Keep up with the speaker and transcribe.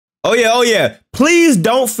Oh yeah. Please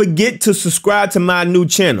don't forget to subscribe to my new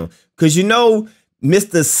channel. Cause you know,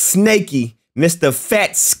 Mr. Snaky, Mr.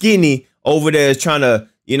 Fat Skinny over there is trying to,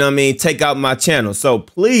 you know what I mean, take out my channel. So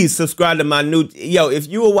please subscribe to my new, if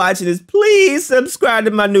you were watching this, please subscribe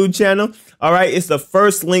to my new channel. All right, it's the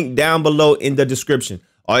first link down below in the description.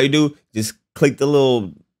 All you do, just click the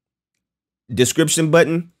little description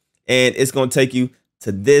button and it's gonna take you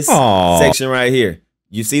to this section right here.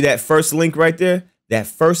 You see that first link right there? That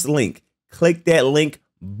first link, click that link,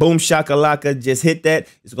 boom shakalaka, just hit that.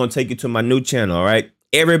 It's gonna take you to my new channel, all right?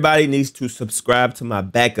 Everybody needs to subscribe to my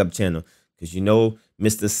backup channel because you know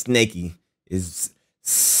Mr. Snaky is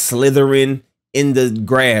slithering in the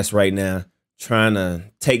grass right now trying to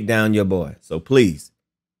take down your boy. So please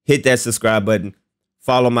hit that subscribe button,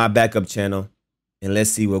 follow my backup channel, and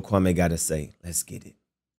let's see what Kwame got to say. Let's get it.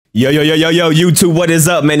 Yo, YouTube, what is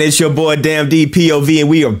up, man? It's your boy, Damn D POV, and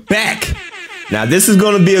we are back. Now, this is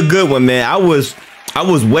going to be a good one, man. I was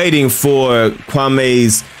waiting for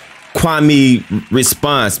Kwame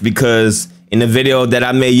response because in the video that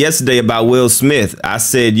I made yesterday about Will Smith, I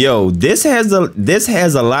said, yo, this has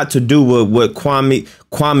a lot to do with what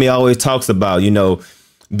Kwame always talks about, you know,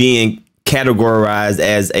 being categorized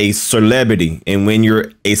as a celebrity. And when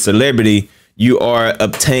you're a celebrity, you are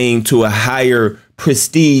obtained to a higher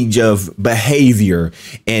prestige of behavior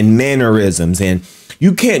and mannerisms. And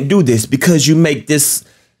you can't do this because you make this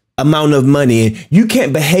amount of money and you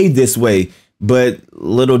can't behave this way. But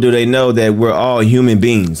little do they know that we're all human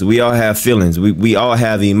beings. We all have feelings. We all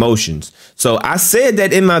have emotions. So I said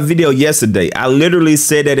that in my video yesterday. I literally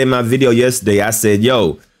said that in my video yesterday. I said,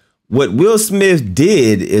 yo, what Will Smith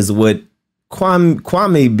did is what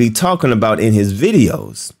Kwame be talking about in his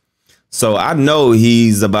videos. So I know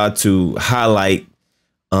he's about to highlight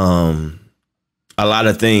a lot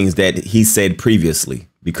of things that he said previously,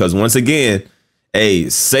 because once again, hey,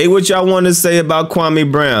 say what y'all want to say about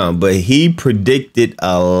Kwame Brown, but he predicted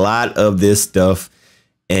a lot of this stuff.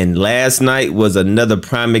 And last night was another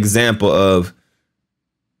prime example of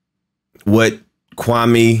what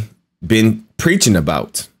Kwame been preaching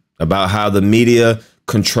about how the media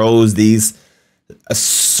controls these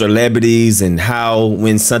celebrities and how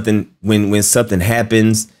when something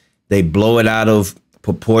happens, they blow it out of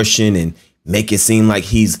proportion and make it seem like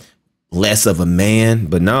he's less of a man.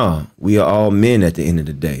 But no, we are all men at the end of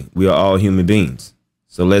the day. We are all human beings.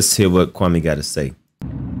 So let's hear what Kwame got to say.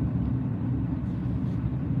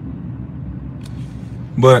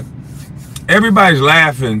 But everybody's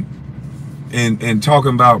laughing and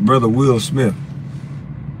talking about brother Will Smith.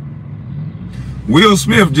 Will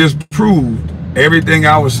Smith just proved everything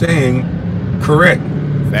I was saying correct.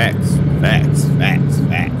 Facts.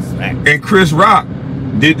 And Chris Rock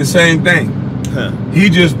did the same thing. Huh. He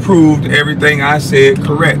just proved everything I said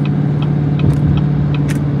correct.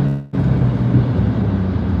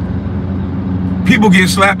 People get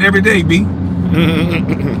slapped every day, B.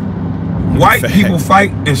 White people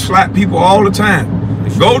fight and slap people all the time.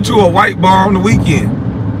 Go to a white bar on the weekend.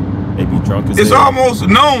 They be drunk as It's hell. almost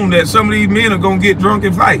known that some of these men are gonna get drunk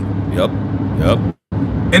and fight. Yep.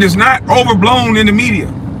 And it's not overblown in the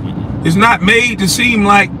media. It's not made to seem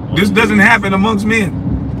like this doesn't happen amongst men.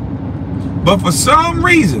 But for some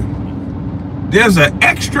reason, there's an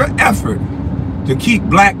extra effort to keep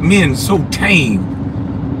black men so tame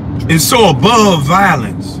and so above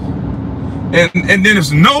violence. And then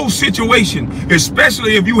there's no situation,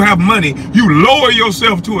 especially if you have money, you lower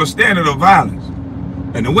yourself to a standard of violence.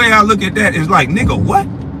 And the way I look at that is like, nigga, what?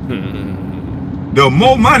 The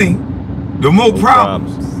more money, the more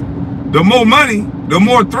problems. The more money, the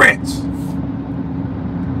more threats.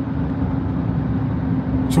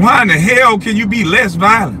 So how in the hell can you be less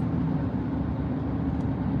violent?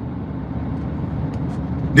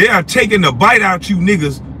 They are taking the bite out you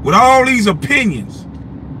niggas with all these opinions.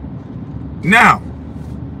 Now,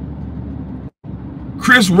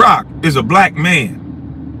 Chris Rock is a black man.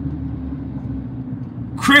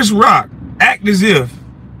 Chris Rock act as if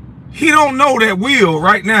he don't know that Will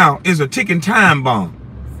right now is a ticking time bomb.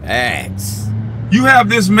 Facts. You have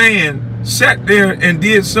this man sat there and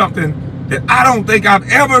did something that I don't think I've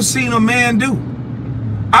ever seen a man do.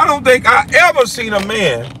 I don't think I ever seen a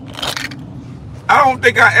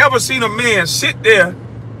man sit there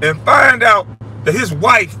and find out that his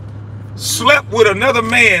wife slept with another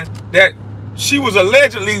man that she was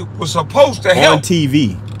allegedly was supposed to help. On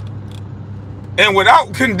TV. And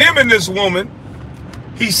without condemning this woman,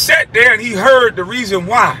 he sat there and he heard the reason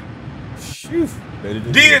why.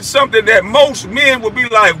 Did something that most men would be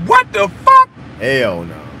like, what the fuck? Hell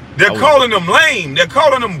no. They're calling them lame. They're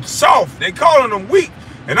calling them soft. They're calling them weak.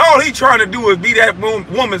 And all he trying to do is be that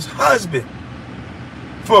woman's husband.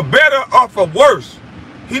 for better or for worse.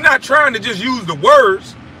 He's not trying to just use the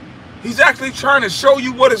words. He's actually trying to show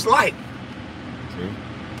you what it's like.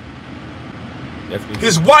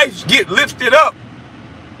 His wives get lifted up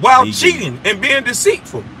while cheating and being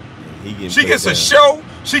deceitful. She gets a show.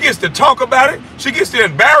 She gets to talk about it. She gets to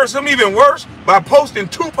embarrass him even worse by posting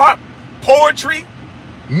Tupac poetry.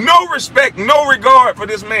 No respect, no regard for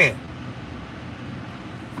this man.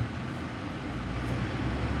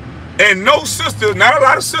 And no sisters, not a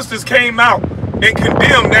lot of sisters came out and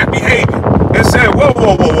condemned that behavior and said, whoa,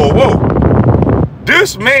 whoa, whoa, whoa, whoa.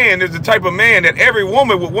 This man is the type of man that every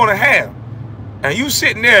woman would want to have. And you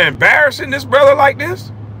sitting there embarrassing this brother like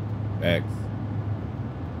this? Facts.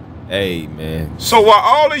 Hey, man. So while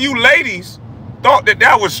all of you ladies thought that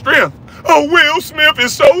that was strength, oh, Will Smith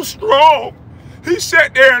is so strong. He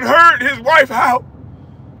sat there and heard his wife out.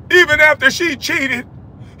 Even after she cheated,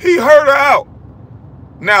 he heard her out.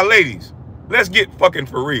 Now, ladies, let's get fucking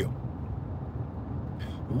for real.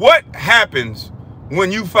 What happens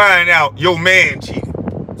when you find out your man cheated?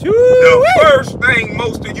 The first thing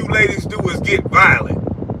most of you ladies do is get violent.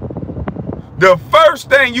 The first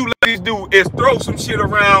thing you ladies do is throw some shit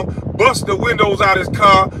around, bust the windows out his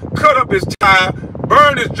car, cut up his tire,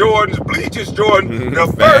 burn his Jordans, bleach his Jordan. The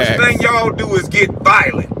first thing y'all do is get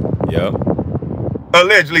violent. Yep.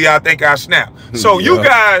 Allegedly, I think I snapped. So you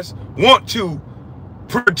guys want to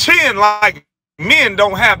pretend like men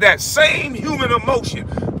don't have that same human emotion.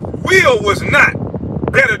 Will was not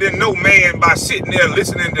better than no man by sitting there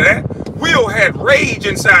listening to that. Will had rage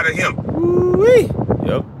inside of him.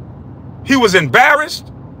 Yep. He was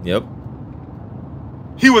embarrassed. Yep.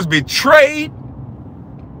 He was betrayed.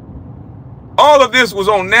 All of this was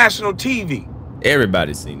on national TV.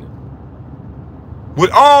 Everybody's seen it.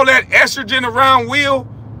 With all that estrogen around Will,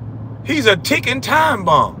 he's a ticking time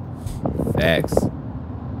bomb. Facts.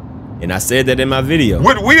 And I said that in my video.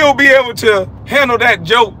 Would Will be able to handle that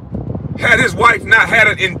joke had his wife not had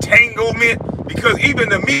an entanglement? Because even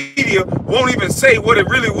the media won't even say what it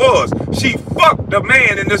really was. She fucked the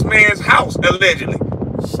man in this man's house, allegedly.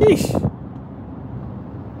 Sheesh.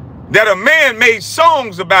 That a man made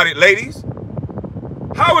songs about it, ladies.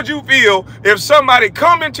 How would you feel if somebody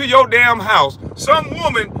come into your damn house, some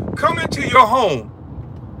woman come into your home,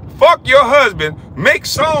 fuck your husband, make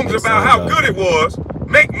songs about how good it was,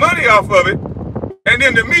 make money off of it, and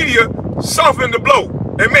then the media soften the blow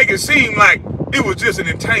and make it seem like it was just an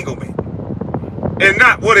entanglement and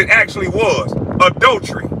not what it actually was,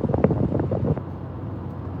 adultery.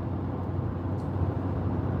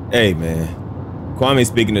 Hey, man. Kwame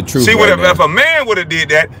speaking the truth. See, if a man would have did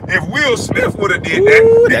that, if Will Smith would have did that,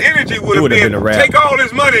 the energy would have been a wrap. Take all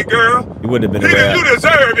this money, girl. It would have been a wrap. You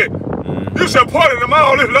deserved it. You supported him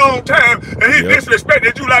all this long time, and he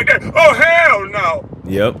disrespected you like that. Oh, hell no.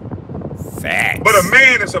 Yep. Facts. But a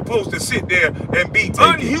man is supposed to sit there and be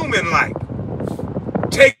unhuman-like.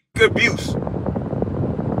 Take abuse.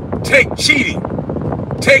 Take cheating.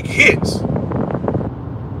 Take hits.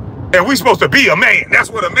 And we supposed to be a man.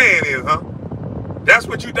 That's what a man is, huh? That's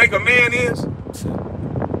what you think a man is?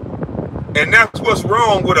 And that's what's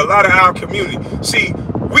wrong with a lot of our community. See,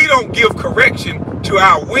 we don't give correction to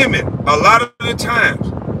our women a lot of the times.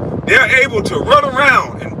 They're able to run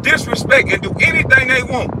around and disrespect and do anything they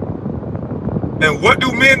want. And what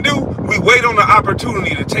do men do? We wait on the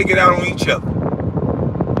opportunity to take it out on each other.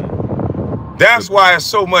 That's why it's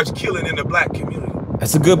so much killing in the black community.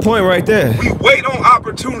 That's a good point right there. We wait on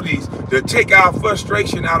opportunities to take our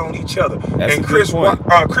frustration out on each other. That's and Chris Rock,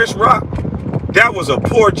 that was a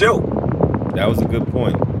poor joke. That was a good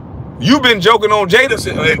point. You've been joking on Jada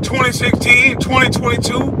in 2016,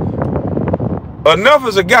 2022. Enough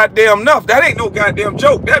is a goddamn enough. That ain't no goddamn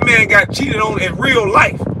joke. That man got cheated on in real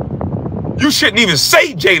life. You shouldn't even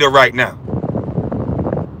say Jada right now.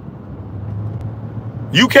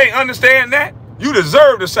 You can't understand that? You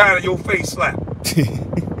deserve the side of your face slap.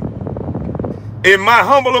 In my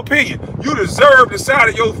humble opinion, you deserve the side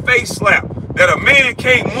of your face slap. That a man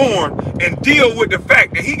can't mourn and deal with the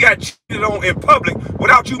fact that he got cheated on in public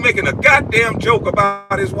without you making a goddamn joke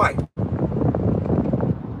about his wife.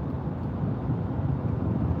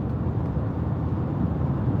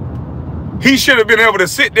 He should have been able to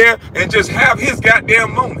sit there and just have his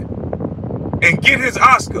goddamn moment and get his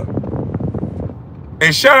Oscar.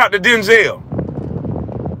 And shout out to Denzel.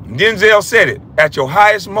 Denzel said it, at your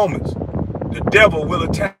highest moments, the devil will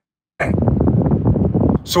attack.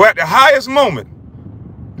 So at the highest moment,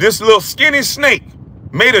 this little skinny snake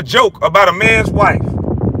made a joke about a man's wife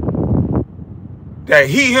that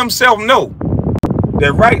he himself know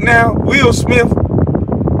that right now Will Smith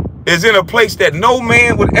is in a place that no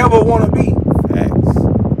man would ever want to be. Facts.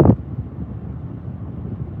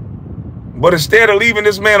 But instead of leaving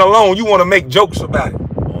this man alone, you want to make jokes about it.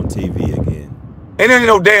 On TV again. And ain't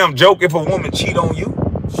no damn joke if a woman cheat on you.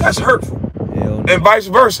 That's hurtful. Hell no. And vice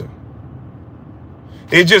versa.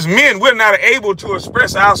 It's just men, we're not able to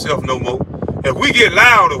express ourselves no more. If we get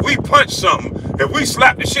loud, if we punch something, if we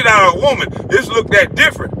slap the shit out of a woman, it's looked at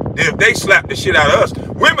different than if they slap the shit out of us.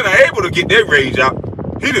 Women are able to get their rage out.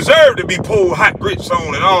 He deserved to be pulled hot grits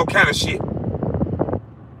on and all kind of shit.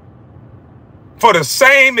 For the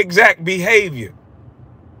same exact behavior.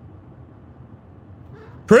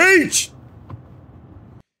 Preach!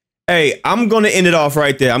 Hey, I'm going to end it off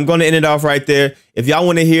right there. If y'all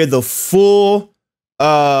want to hear the full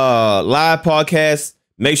live podcast,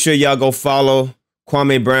 make sure y'all go follow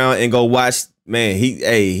Kwame Brown and go watch. Man,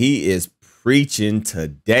 he is preaching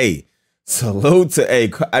today. Salute to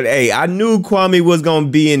I knew Kwame was gonna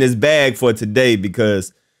be in his bag for today,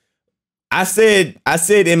 because I said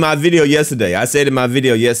in my video yesterday, I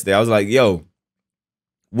was like, yo,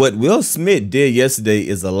 what Will Smith did yesterday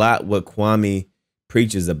is a lot what Kwame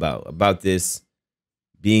preaches about this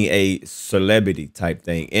being a celebrity type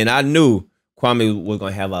thing. And I knew Kwame was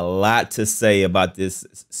going to have a lot to say about this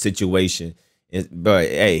situation. But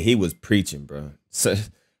hey, he was preaching, bro. So,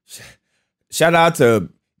 shout out to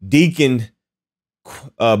Deacon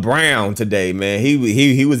Brown today, man.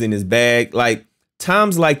 He was in his bag. Like,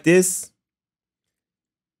 times like this,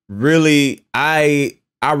 really, I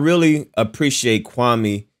really appreciate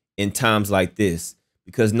Kwame in times like this,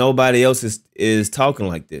 because nobody else is talking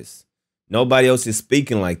like this. Nobody else is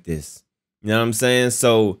speaking like this. You know what I'm saying?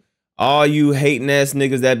 So all you hating ass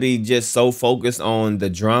niggas that be just so focused on the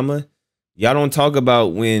drama, y'all don't talk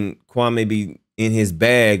about when Kwame be in his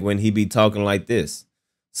bag, when he be talking like this.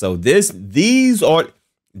 So this is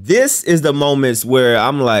the moments where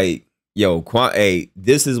I'm like, yo,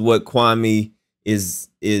 this is what Kwame is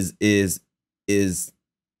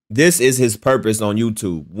this is his purpose on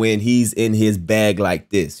YouTube, when he's in his bag like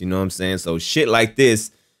this. You know what I'm saying? So shit like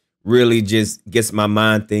this really just gets my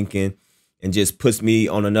mind thinking and just puts me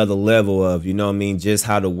on another level of, you know what I mean, just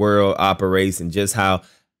how the world operates, and just how,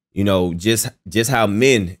 you know, just how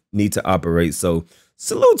men need to operate. So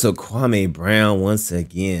salute to Kwame Brown once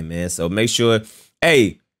again, man. So make sure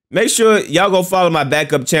y'all go follow my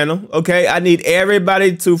backup channel. Okay, I need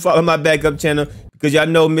everybody to follow my backup channel, because y'all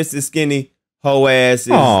know Mr. Skinny hoe ass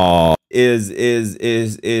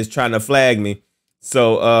is trying to flag me.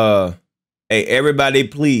 So hey, everybody,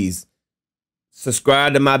 please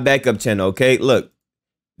subscribe to my backup channel. Okay, look,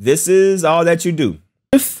 this is all that you do.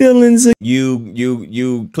 The feelings,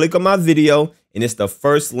 you click on my video, and it's the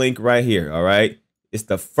first link right here. All right, it's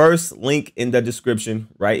the first link in the description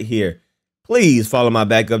right here. Please follow my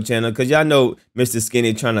backup channel, because y'all know Mr. Skinny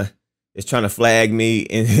is trying to flag me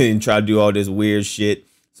and try to do all this weird shit.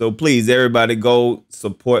 So please, everybody, go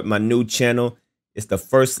support my new channel. It's the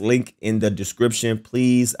first link in the description.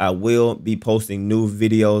 Please, I will be posting new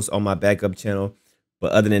videos on my backup channel.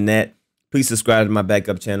 But other than that, please subscribe to my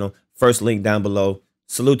backup channel. First link down below.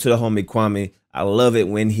 Salute to the homie Kwame. I love it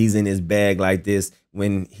when he's in his bag like this,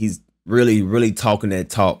 when he's really, really talking that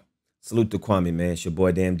talk. Salute to Kwame, man. It's your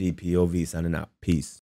boy, Damn DPOV, signing out. Peace.